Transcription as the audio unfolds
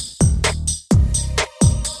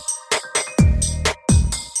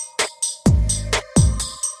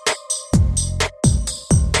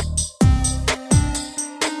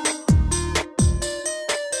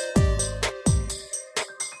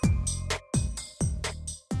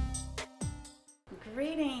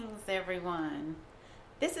Greetings, everyone.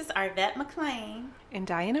 This is Arvette McLean And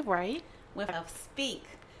Diana Wright. with Speak,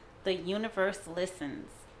 the Universe Listens.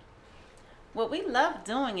 What we love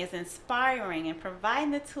doing is inspiring and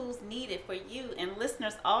providing the tools needed for you and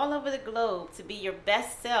listeners all over the globe to be your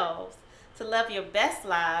best selves, to love your best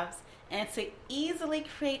lives, and to easily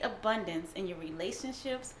create abundance in your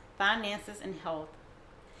relationships, finances, and health.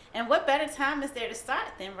 And what better time is there to start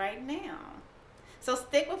than right now? So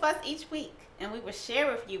stick with us each week, and we will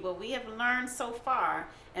share with you what we have learned so far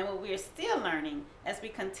and what we are still learning as we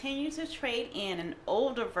continue to trade in an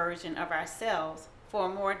older version of ourselves for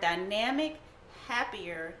a more dynamic,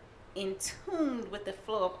 happier, in tune with the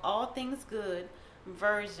flow of all things good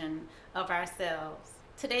version of ourselves.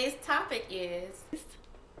 Today's topic is,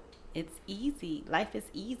 it's easy. Life is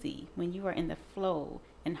easy when you are in the flow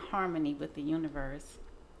and harmony with the universe.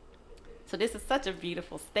 So this is such a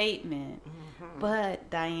beautiful statement. Mm-hmm. But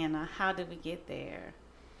Diana, how did we get there?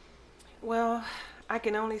 Well, I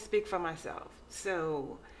can only speak for myself.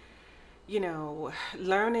 So,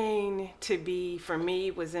 learning to be, for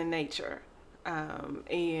me, was in nature.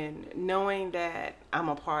 And knowing that I'm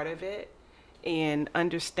a part of it and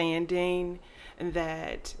understanding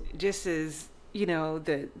that just as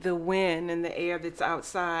the wind and the air that's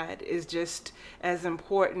outside is just as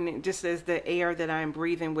important, just as the air that I'm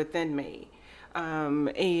breathing within me,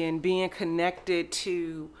 and being connected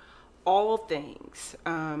to all things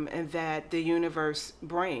and that the universe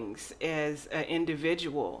brings as an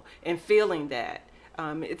individual, and feeling that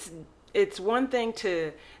it's one thing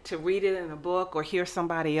to read it in a book or hear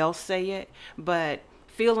somebody else say it, but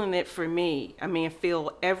feeling it for me,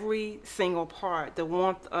 feel every single part, the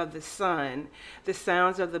warmth of the sun, the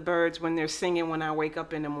sounds of the birds when they're singing when I wake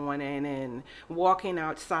up in the morning, and walking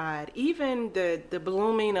outside, even the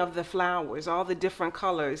blooming of the flowers, all the different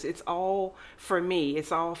colors. It's all for me.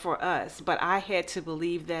 It's all for us. But I had to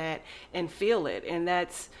believe that and feel it. And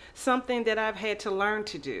that's something that I've had to learn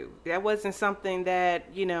to do. That wasn't something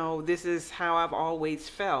that, this is how I've always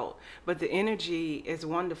felt. But the energy is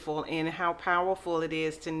wonderful, and how powerful it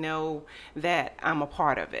is to know that I'm a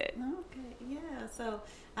part of it. Okay, yeah. So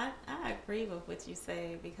I agree with what you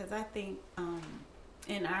say, because I think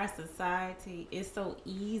in our society it's so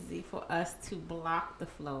easy for us to block the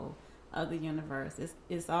flow of the universe.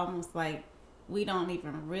 It's almost like we don't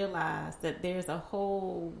even realize that there's a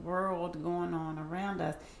whole world going on around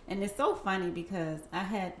us. And it's so funny because I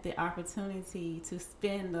had the opportunity to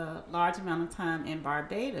spend a large amount of time in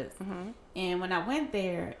Barbados. Mm-hmm. And when I went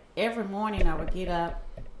there, every morning I would get up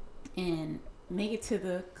and make it to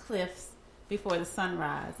the cliffs before the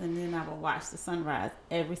sunrise. And then I would watch the sunrise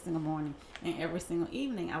every single morning. And every single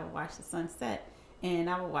evening I would watch the sunset. And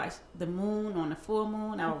I would watch the moon on the full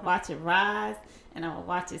moon. I would watch it rise, and I would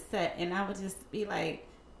watch it set. And I would just be like,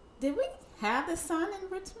 did we have the sun in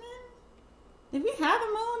Richmond? Did we have the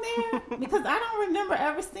moon there? Because I don't remember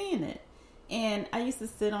ever seeing it. And I used to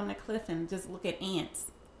sit on the cliff and just look at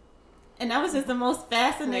ants. And that was just the most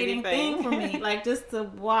fascinating thing for me, like just to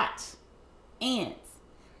watch ants,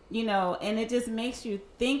 and it just makes you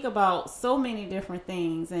think about so many different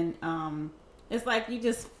things. And it's like you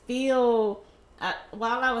just feel...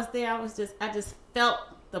 while I was there, I just felt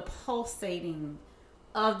the pulsating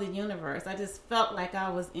of the universe. I just felt like I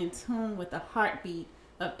was in tune with the heartbeat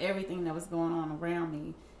of everything that was going on around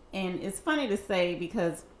me. And it's funny to say,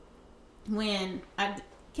 because when I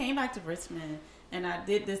came back to Richmond and I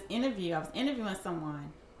did this interview, I was interviewing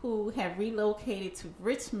someone who had relocated to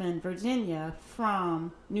Richmond, Virginia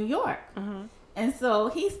from New York. Mm-hmm. And so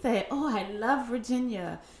he said, I love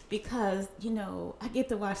Virginia because, I get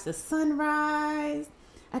to watch the sunrise,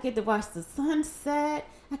 I get to watch the sunset,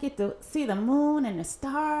 I get to see the moon and the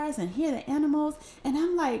stars and hear the animals. And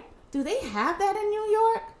I'm like, do they have that in New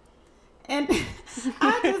York? And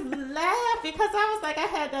I just laughed because I was like, I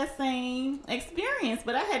had that same experience,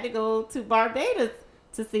 but I had to go to Barbados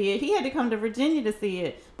to see it. He had to come to Virginia to see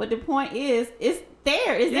it. But the point is, it's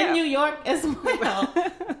there. It's in New York as well.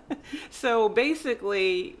 So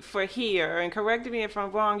basically, for here, and correct me if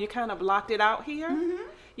I'm wrong, you kind of blocked it out here.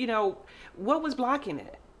 Mm-hmm. What was blocking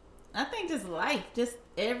it? I think just life, just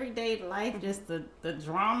everyday life, mm-hmm. just the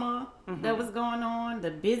drama mm-hmm. that was going on,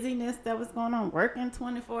 the busyness that was going on, working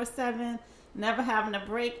 24/7, never having a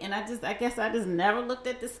break. And I guess I just never looked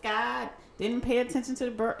at the sky, didn't pay attention to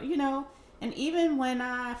the bird, And even when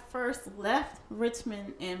I first left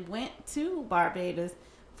Richmond and went to Barbados,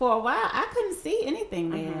 for a while, I couldn't see anything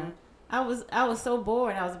there. Mm-hmm. I was so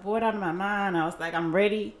bored. I was bored out of my mind. I was like, I'm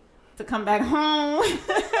ready to come back home.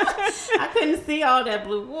 I couldn't see all that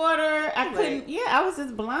blue water. I couldn't. Yeah, I was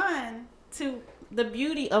just blind to the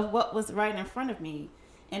beauty of what was right in front of me.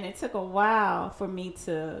 And it took a while for me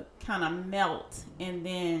to kind of melt and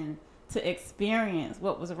then to experience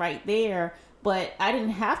what was right there. But I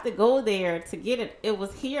didn't have to go there to get it. It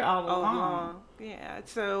was here all along. Yeah.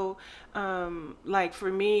 So, like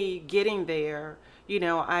for me, getting there,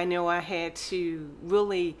 I know I had to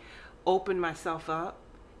really open myself up,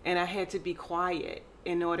 and I had to be quiet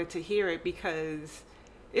in order to hear it, because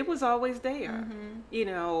it was always there,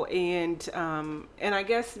 and I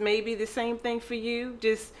guess maybe the same thing for you,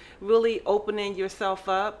 just really opening yourself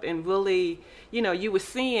up and really, you were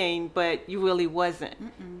seeing, but you really wasn't,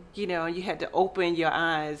 you had to open your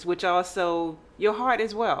eyes, which also your heart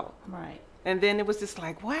as well. Right. And then it was just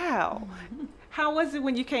like, wow. How was it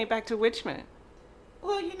when you came back to Richmond?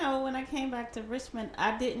 Well, when I came back to Richmond,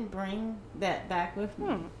 I didn't bring that back with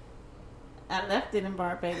me. I left it in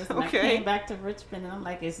Barbados, and I came back to Richmond, and I'm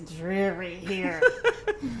like, it's dreary here.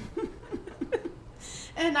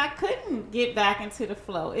 And I couldn't get back into the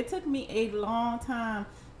flow. It took me a long time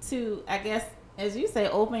to, I guess, as you say,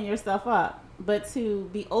 open yourself up, but to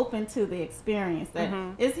be open to the experience that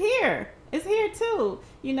it's here. It's here too.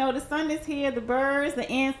 The sun is here, the birds, the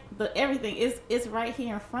ants, everything is right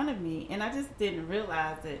here in front of me, and I just didn't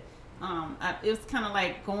realize it. It was kind of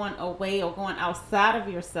like going away or going outside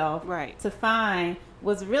of yourself, right, to find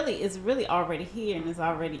is really already here and is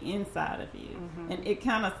already inside of you. And it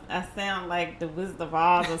kind of, I sound like the Wizard of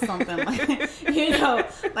Oz or something, like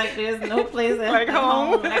like there's no place like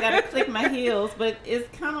home. And I gotta click my heels, but it's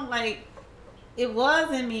kind of like it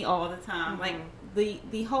was in me all the time, like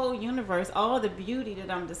the whole universe, all the beauty that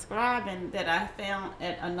I'm describing that I found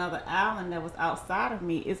at another island that was outside of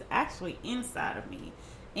me is actually inside of me.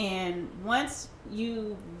 And once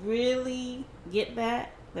you really get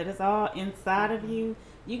that it's all inside of you,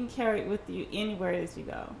 you can carry it with you anywhere that you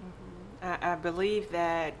go. I believe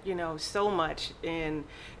that, so much, and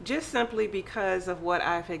just simply because of what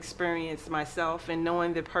I've experienced myself and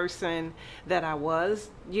knowing the person that I was,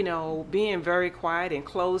 being very quiet and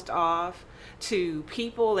closed off to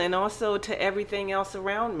people and also to everything else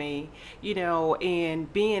around me,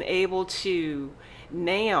 and being able to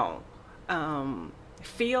now,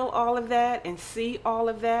 feel all of that and see all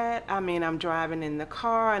of that. I mean, I'm driving in the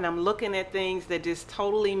car and I'm looking at things that just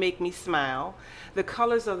totally make me smile. The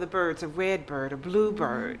colors of the birds, a red bird, a blue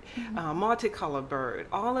bird, multicolored bird,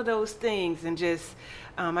 all of those things. And just,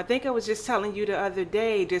 I think I was just telling you the other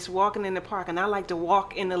day, just walking in the park, and I like to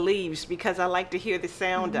walk in the leaves because I like to hear the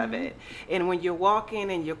sound of it. And when you're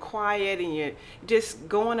walking and you're quiet and you're just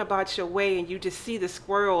going about your way and you just see the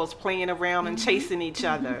squirrels playing around and chasing each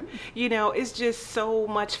other, it's just so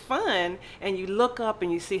much fun. And you look up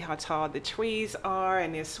and you see how tall the trees are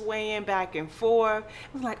and they're swaying back and forth.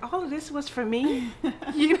 I was like, all of this was for me,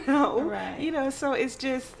 Right. So it's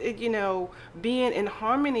just, being in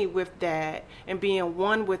harmony with that and being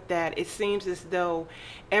one with that. It seems as though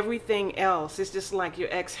everything else is just like you're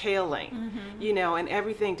exhaling, and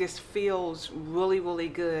everything just feels really, really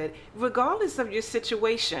good, regardless of your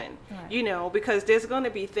situation, right. Because there's going to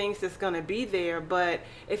be things that's going to be there. But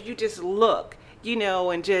if you just look,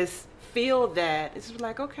 and just feel that, it's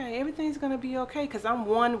like, okay, everything's going to be okay because I'm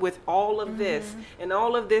one with all of this, and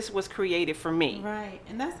all of this was created for me. Right.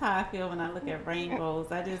 And that's how I feel when I look at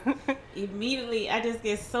rainbows. I just immediately, I just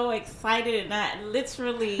get so excited and I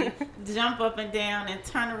literally jump up and down and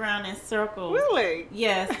turn around in circles. Really?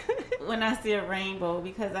 Yes, when I see a rainbow,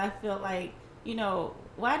 because I feel like,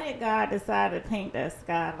 why did God decide to paint that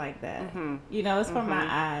sky like that? It's for my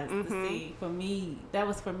eyes to see. For me, that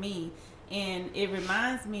was for me. And it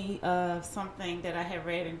reminds me of something that I had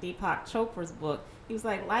read in Deepak Chopra's book. He was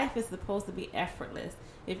like, life is supposed to be effortless.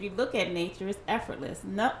 If you look at nature, it's effortless.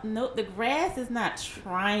 No, the grass is not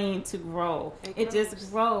trying to grow. It just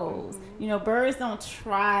grows. Birds don't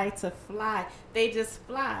try to fly. They just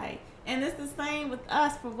fly. And it's the same with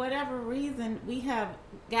us. For whatever reason, we have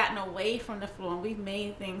gotten away from the flow and we've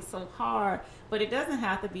made things so hard. But it doesn't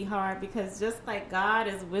have to be hard, because just like God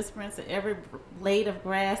is whispering to every blade of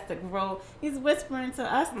grass to grow, He's whispering to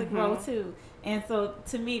us to grow too. And so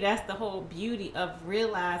to me, that's the whole beauty of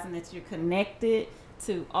realizing that you're connected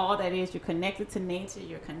to all that is. You're connected to nature.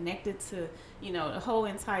 You're connected to, the whole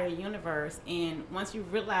entire universe. And once you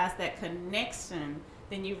realize that connection,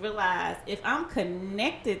 then you realize, if I'm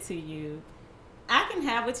connected to you, I can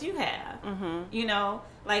have what you have.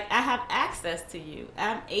 Like I have access to you.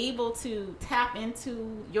 I'm able to tap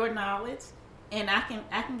into your knowledge, and I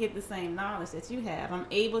can get the same knowledge that you have. I'm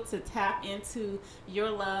able to tap into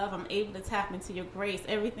your love. I'm able to tap into your grace.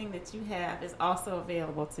 Everything that you have is also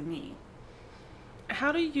available to me.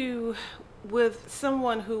 How do you, with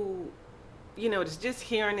someone who just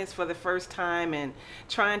hearing this for the first time and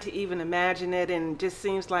trying to even imagine it, and just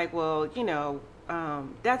seems like, well,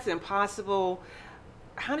 that's impossible.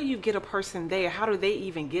 How do you get a person there? How do they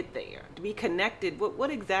even get there? To be connected,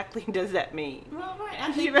 what exactly does that mean? Well, right.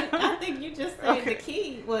 I think you just said the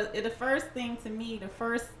key was the first thing to me. The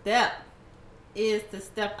first step is to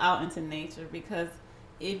step out into nature, because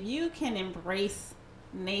if you can embrace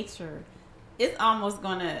nature, it's almost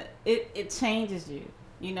it changes you.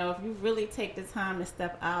 If you really take the time to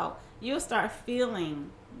step out, you'll start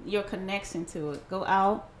feeling your connection to it. Go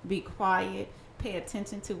out, be quiet, pay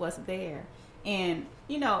attention to what's there. And,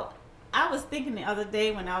 I was thinking the other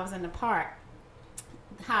day when I was in the park,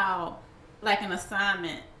 how, like, an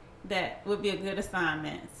assignment that would be a good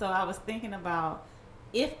assignment. So I was thinking about,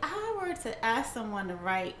 if I were to ask someone to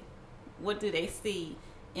write, what do they see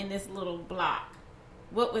in this little block,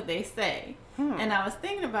 what would they say? And I was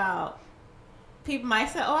thinking about, people might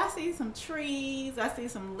say, oh, I see some trees, I see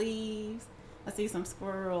some leaves, I see some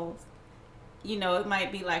squirrels. It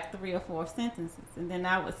might be like 3 or 4 sentences. And then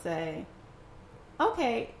I would say,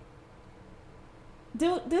 okay,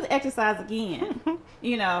 do the exercise again,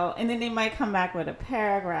 and then they might come back with a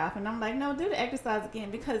paragraph. And I'm like, no, do the exercise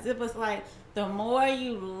again, because it was like, the more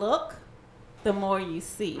you look, the more you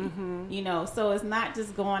see, so it's not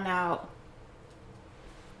just going out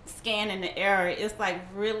scanning the area. It's like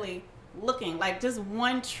really looking. Like, just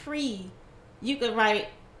one tree, you could write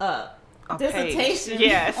a dissertation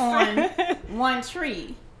on one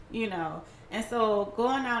tree, and so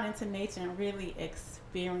going out into nature and really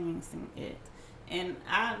experiencing it. And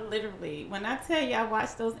I literally, when I tell you I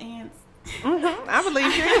watched those ants, I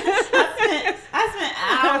believe you. I spent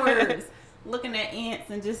hours looking at ants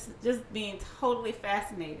and just being totally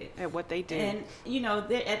fascinated at what they do. And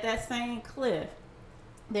at that same cliff,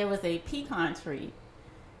 there was a pecan tree,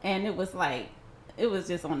 and it was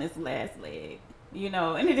just on its last leg,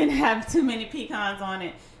 and it didn't have too many pecans on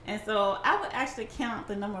it. And so I would actually count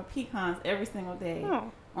the number of pecans every single day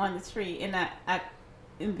on the tree. And I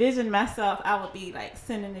envisioned myself, I would be like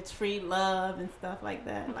sending the tree love and stuff like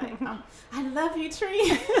that. Like, I love you,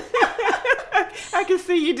 tree. I can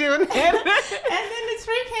see you doing that. And then the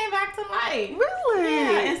tree came back to life. Really?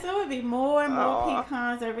 Yeah. And so it would be more and more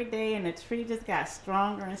pecans every day. And the tree just got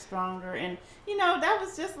stronger and stronger. And, that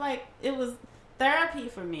was just like, it was therapy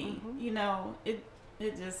for me. It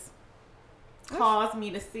just caused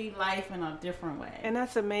me to see life in a different way. And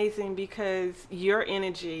that's amazing, because your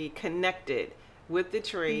energy connected with the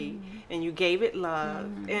tree, and you gave it love,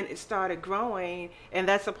 and it started growing. And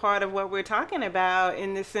that's a part of what we're talking about,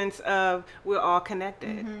 in the sense of we're all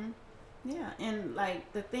connected. Yeah. And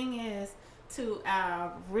like, the thing is, to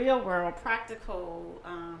our real world practical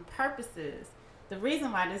purposes, the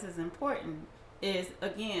reason why this is important is,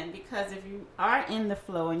 again, because if you are in the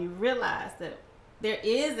flow and you realize that there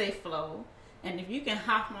is a flow, and if you can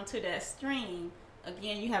hop onto that stream,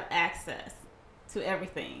 again, you have access to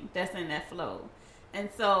everything that's in that flow. And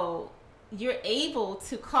so you're able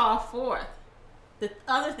to call forth the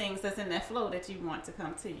other things that's in that flow that you want to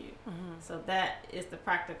come to you. So that is the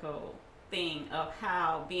practical thing of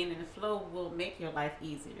how being in the flow will make your life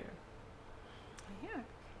easier. Yeah.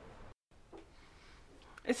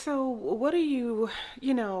 So what do you,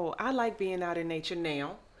 I like being out in nature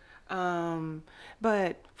now.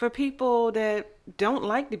 But for people that don't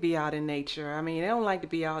like to be out in nature, I mean, they don't like to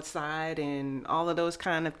be outside and all of those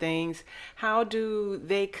kind of things, how do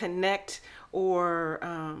they connect or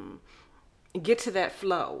get to that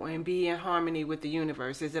flow and be in harmony with the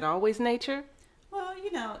universe? Is it always nature? Well,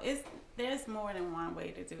 there's more than one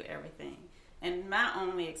way to do everything. And my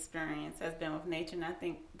only experience has been with nature, and I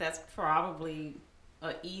think that's probably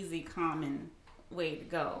an easy, common way to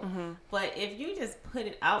go. But if you just put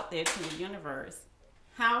it out there to the universe,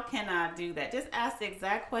 how can I do that? Just ask the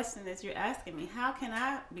exact question that you're asking me. How can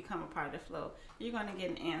I become a part of the flow? You're going to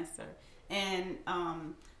get an answer. And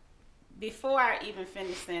before I even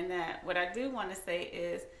finish saying that, what I do want to say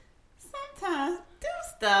is, sometimes do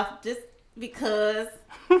stuff just because,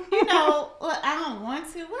 well, I don't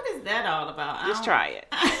want to. What is that all about? Just try it.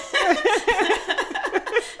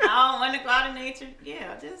 I don't want to go out in nature.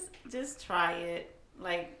 Yeah, just try it.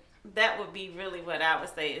 Like, that would be really what I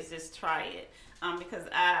would say, is just try it. Because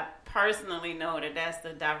I personally know that that's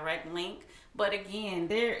the direct link. But again,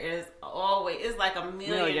 there is always, it's like a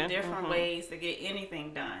million different ways to get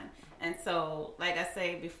anything done. And so, like I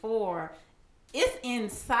said before, it's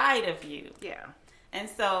inside of you. Yeah. And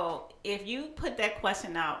so if you put that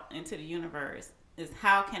question out into the universe, is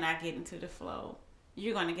how can I get into the flow?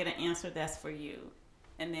 You're going to get an answer that's for you.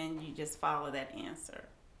 And then you just follow that answer.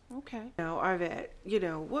 Okay. Now, Arvette,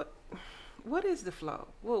 what is the flow?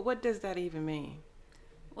 Well, what does that even mean?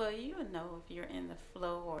 Well, you would know if you're in the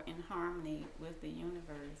flow or in harmony with the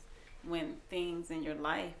universe when things in your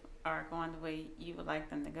life are going the way you would like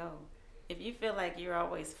them to go. If you feel like you're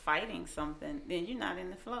always fighting something, then you're not in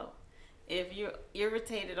the flow. If you're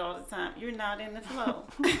irritated all the time, you're not in the flow.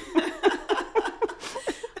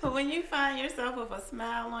 But when you find yourself with a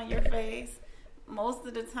smile on your face, most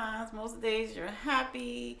of the times, most of the days, you're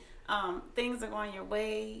happy. Things are going your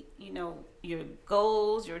way. You know, your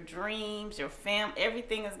goals, your dreams, your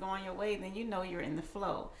everything is going your way. Then you know you're in the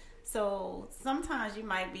flow. So sometimes you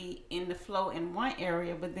might be in the flow in one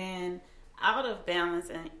area, but then out of balance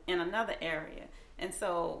in another area. And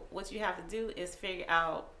so what you have to do is figure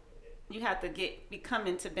out, you have to become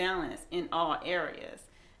into balance in all areas.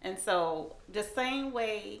 And so the same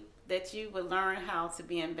way that you would learn how to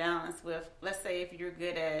be in balance with, let's say if you're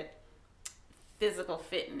good at physical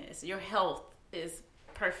fitness, your health is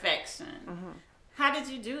perfection. Mm-hmm. How did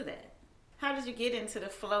you do that? How did you get into the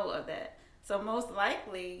flow of that? So most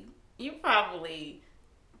likely you probably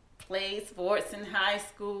played sports in high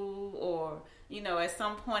school, or, you know, at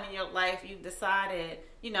some point in your life you decided,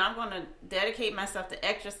 you know, I'm going to dedicate myself to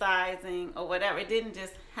exercising or whatever. It didn't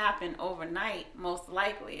just happen overnight, most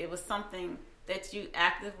likely. It was something that you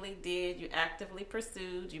actively did, you actively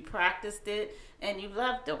pursued, you practiced it, and you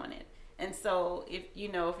loved doing it. And so if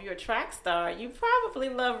you're a track star, you probably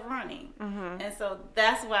love running. Mm-hmm. And so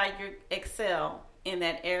that's why you excel in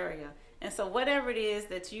that area. And so whatever it is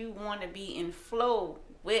that you want to be in flow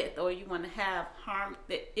with, or you want to have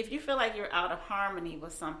if you feel like you're out of harmony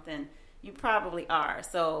with something, you probably are.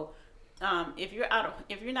 So if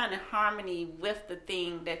you're not in harmony with the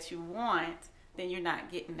thing that you want, then you're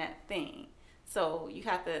not getting that thing. So you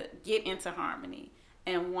have to get into harmony.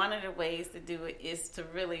 And one of the ways to do it is to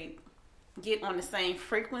really get on the same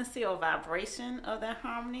frequency or vibration of that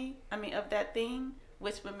harmony, of that thing,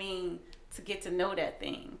 which would mean to get to know that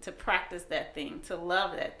thing, to practice that thing, to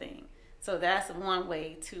love that thing. So that's one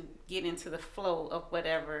way to get into the flow of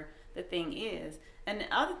whatever the thing is. And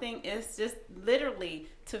the other thing is just literally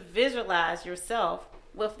to visualize yourself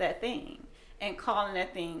with that thing and calling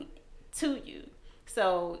that thing to you.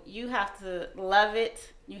 So you have to love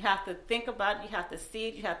it, you have to think about it, you have to see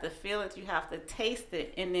it, you have to feel it, you have to taste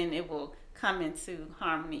it, and then it will come into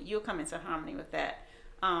harmony. You'll come into harmony with that.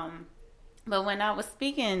 But when I was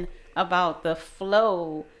speaking about the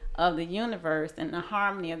flow of the universe and the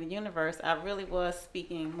harmony of the universe, I really was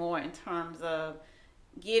speaking more in terms of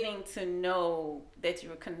getting to know that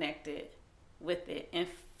you're connected with it and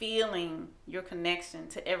feeling your connection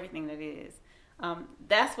to everything that is.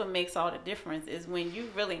 That's what makes all the difference, is when you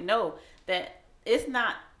really know that it's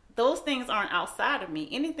not, those things aren't outside of me.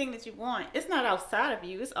 Anything that you want, it's not outside of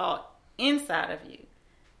you. It's all inside of you.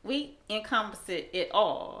 We encompass it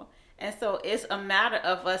all. And so it's a matter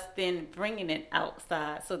of us then bringing it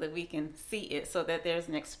outside so that we can see it, so that there's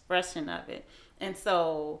an expression of it. And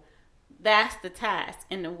so that's the task.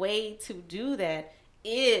 And the way to do that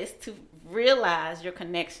is to realize your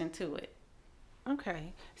connection to it.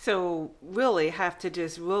 Okay. So really have to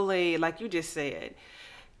just really, like you just said,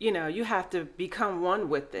 you have to become one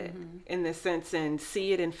with it, mm-hmm. in the sense, and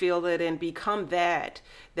see it and feel it and become that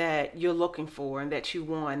you're looking for and that you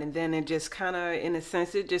want. And then it just kind of, in a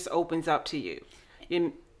sense, it just opens up to you.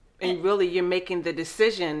 And really you're making the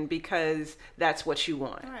decision because that's what you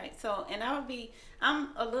want. All right. So, and I'm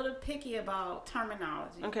a little picky about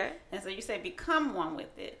terminology. Okay. And so you say become one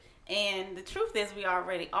with it. And the truth is we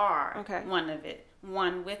already are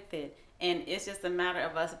one with it. And it's just a matter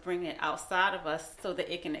of us bringing it outside of us so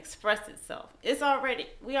that it can express itself.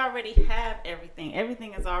 We already have everything.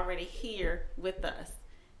 Everything is already here with us.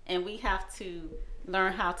 And we have to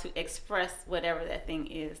learn how to express whatever that thing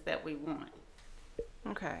is that we want.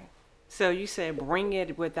 Okay. So you said bring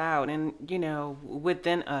it without and,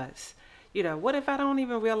 within us. What if I don't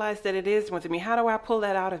even realize that it is within me? How do I pull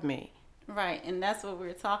that out of me? Right. And that's what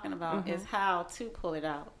we're talking about, mm-hmm. is how to pull it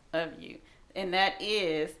out of you. And that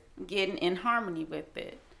is getting in harmony with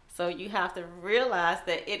it. So you have to realize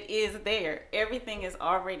that it is there. Everything is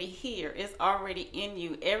already here. It's already in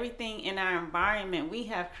you. Everything in our environment, we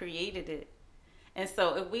have created it. And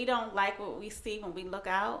so if we don't like what we see when we look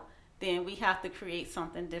out, then we have to create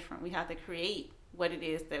something different. We have to create what it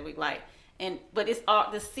is that we like. But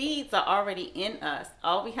the seeds are already in us.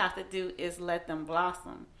 All we have to do is let them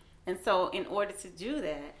blossom. And so in order to do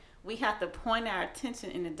that, we have to point our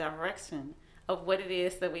attention in the direction of what it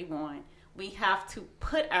is that we want. We have to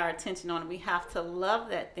put our attention on it. We have to love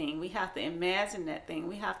that thing. We have to imagine that thing.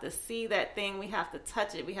 We have to see that thing. We have to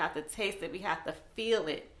touch it. We have to taste it. We have to feel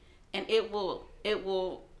it. And it will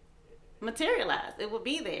materialize. It will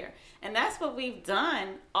be there. And that's what we've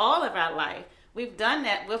done all of our life. We've done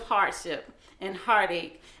that with hardship and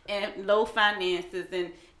heartache and low finances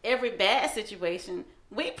and every bad situation.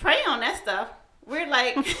 We pray on that stuff. We're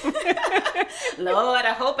like, Lord,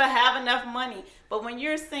 I hope I have enough money. But when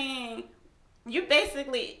you're saying, you're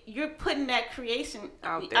putting that creation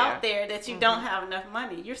out there that you don't have enough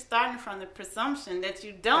money. You're starting from the presumption that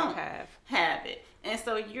you don't have it. And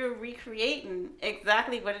so you're recreating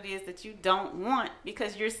exactly what it is that you don't want,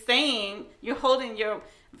 because you're saying, you're holding your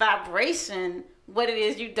vibration what it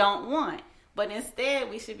is you don't want. But instead,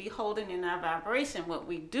 we should be holding in our vibration what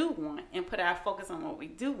we do want and put our focus on what we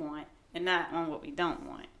do want and not on what we don't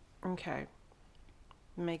want. Okay.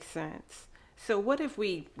 Makes sense. So what if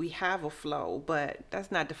we have a flow, but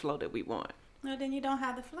that's not the flow that we want? No, then you don't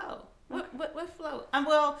have the flow. Okay. What flow?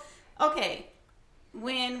 Well, okay.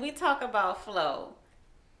 When we talk about flow,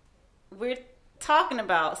 we're talking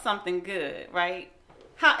about something good, right?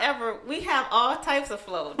 However, we have all types of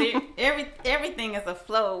flow. Everything is a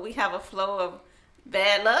flow. We have a flow of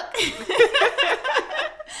bad luck.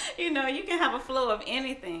 You can have a flow of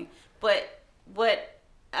anything. But what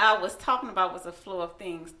I was talking about was a flow of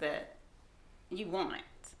things that you want.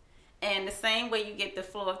 And the same way you get the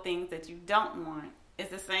flow of things that you don't want is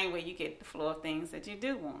the same way you get the flow of things that you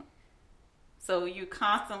do want. So you're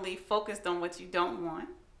constantly focused on what you don't want,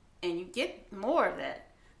 and you get more of that.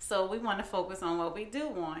 So we want to focus on what we do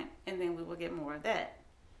want, and then we will get more of that.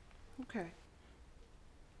 Okay.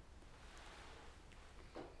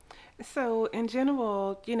 So in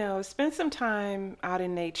general, spend some time out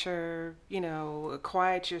in nature,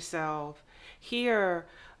 quiet yourself, hear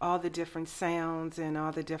all the different sounds and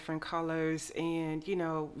all the different colors, and,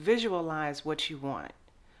 visualize what you want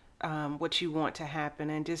to happen,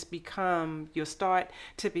 and just you'll start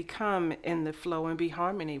to become in the flow and be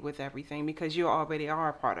harmony with everything, because you already are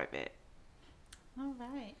a part of it. All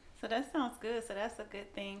right. So that sounds good. So that's a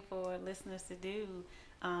good thing for listeners to do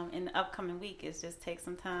in the upcoming week, is just take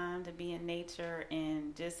some time to be in nature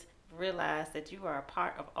and just realize that you are a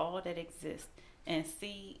part of all that exists, and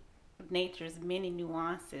see nature's many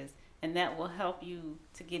nuances, and that will help you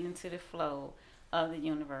to get into the flow of the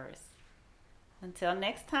universe. Until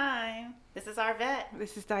next time, this is Arvette.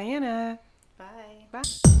 This is Diana. Bye. Bye.